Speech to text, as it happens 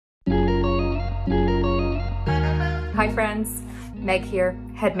Hi friends, Meg here,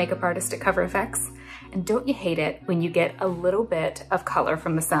 head makeup artist at CoverFX. And don't you hate it when you get a little bit of color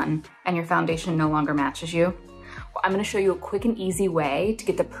from the sun and your foundation no longer matches you? Well, I'm gonna show you a quick and easy way to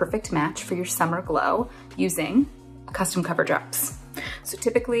get the perfect match for your summer glow using custom cover drops. So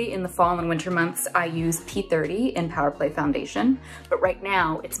typically in the fall and winter months, I use P30 in Power Play foundation, but right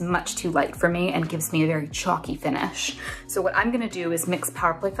now it's much too light for me and gives me a very chalky finish. So what I'm gonna do is mix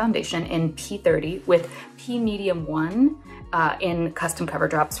Power Play foundation in P30 with P Medium 1 in custom cover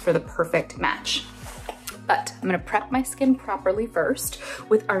drops for the perfect match. But I'm gonna prep my skin properly first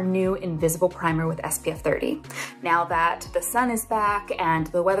with our new Invisible Primer with SPF 30. Now that the sun is back and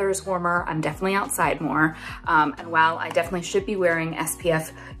the weather is warmer, I'm definitely outside more. And while I definitely should be wearing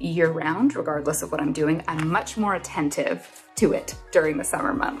SPF year round, regardless of what I'm doing, I'm much more attentive to it during the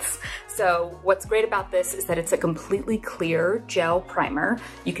summer months. So what's great about this is that it's a completely clear gel primer.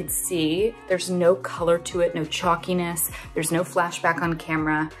 You can see there's no color to it, no chalkiness, there's no flashback on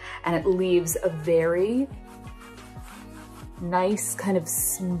camera, and it leaves a very nice kind of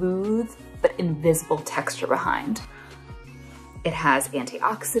smooth but invisible texture behind. It has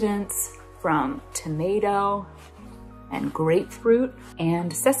antioxidants from tomato and grapefruit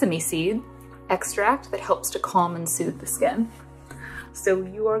and sesame seed extract that helps to calm and soothe the skin. So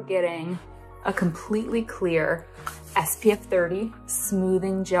you are getting a completely clear SPF 30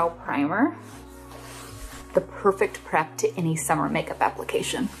 smoothing gel primer, the perfect prep to any summer makeup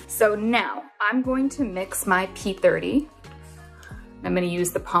application. So now I'm going to mix my P30. I'm gonna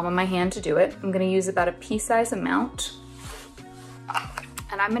use the palm of my hand to do it. I'm gonna use about a pea-size amount.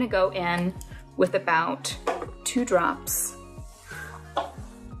 And I'm gonna go in with about 2 drops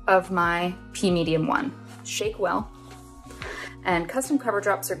of my P Medium 1. Shake well. And custom cover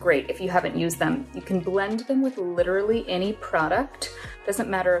drops are great if you haven't used them. You can blend them with literally any product. Doesn't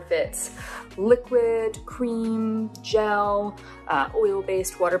matter if it's liquid, cream, gel,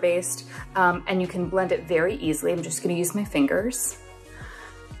 oil-based, water-based, and you can blend it very easily. I'm just gonna use my fingers.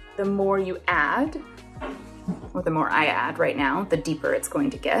 The more you add, or the more I add right now, the deeper it's going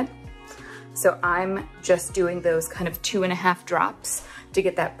to get. So I'm just doing those kind of 2.5 drops to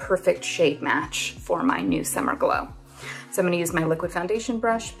get that perfect shade match for my new summer glow. So I'm gonna use my liquid foundation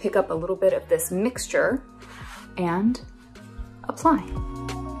brush, pick up a little bit of this mixture, and apply.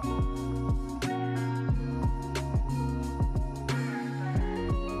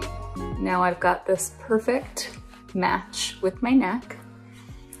 Now I've got this perfect match with my neck.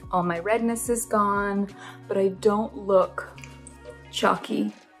 All my redness is gone, but I don't look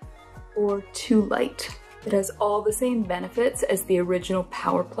chalky or too light. It has all the same benefits as the original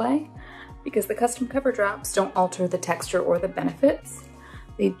Power Play because the custom cover drops don't alter the texture or the benefits.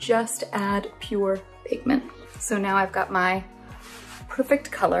 They just add pure pigment. So now I've got my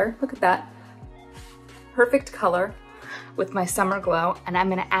perfect color. Look at that. Perfect color with my summer glow, and I'm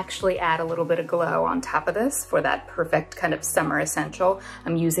gonna actually add a little bit of glow on top of this for that perfect kind of summer essential.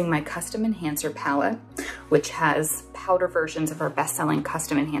 I'm using my Custom Enhancer palette, which has powder versions of our best-selling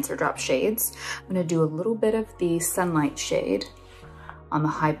Custom Enhancer drop shades. I'm gonna do a little bit of the Sunlight shade on the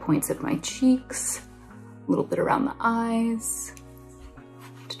high points of my cheeks, a little bit around the eyes,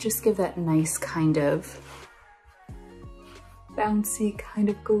 to just give that nice kind of bouncy, kind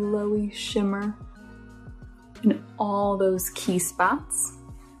of glowy shimmer in all those key spots.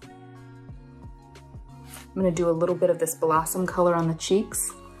 I'm gonna do a little bit of this blossom color on the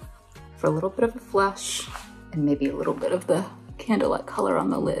cheeks for a little bit of a flush and maybe a little bit of the candlelight color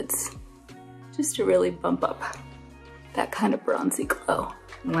on the lids, just to really bump up that kind of bronzy glow.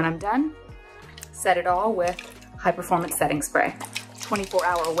 And when I'm done, set it all with high performance setting spray.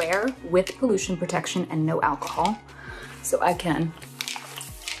 24-hour wear with pollution protection and no alcohol, so I can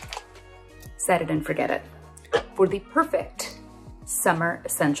set it and forget it for the perfect summer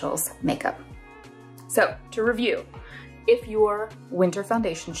essentials makeup. So to review, if your winter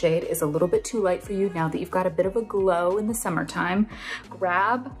foundation shade is a little bit too light for you now that you've got a bit of a glow in the summertime,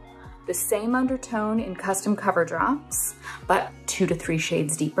 grab the same undertone in custom cover drops, but 2 to 3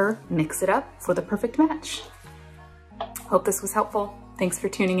 shades deeper, mix it up for the perfect match. Hope this was helpful. Thanks for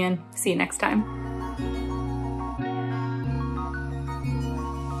tuning in. See you next time.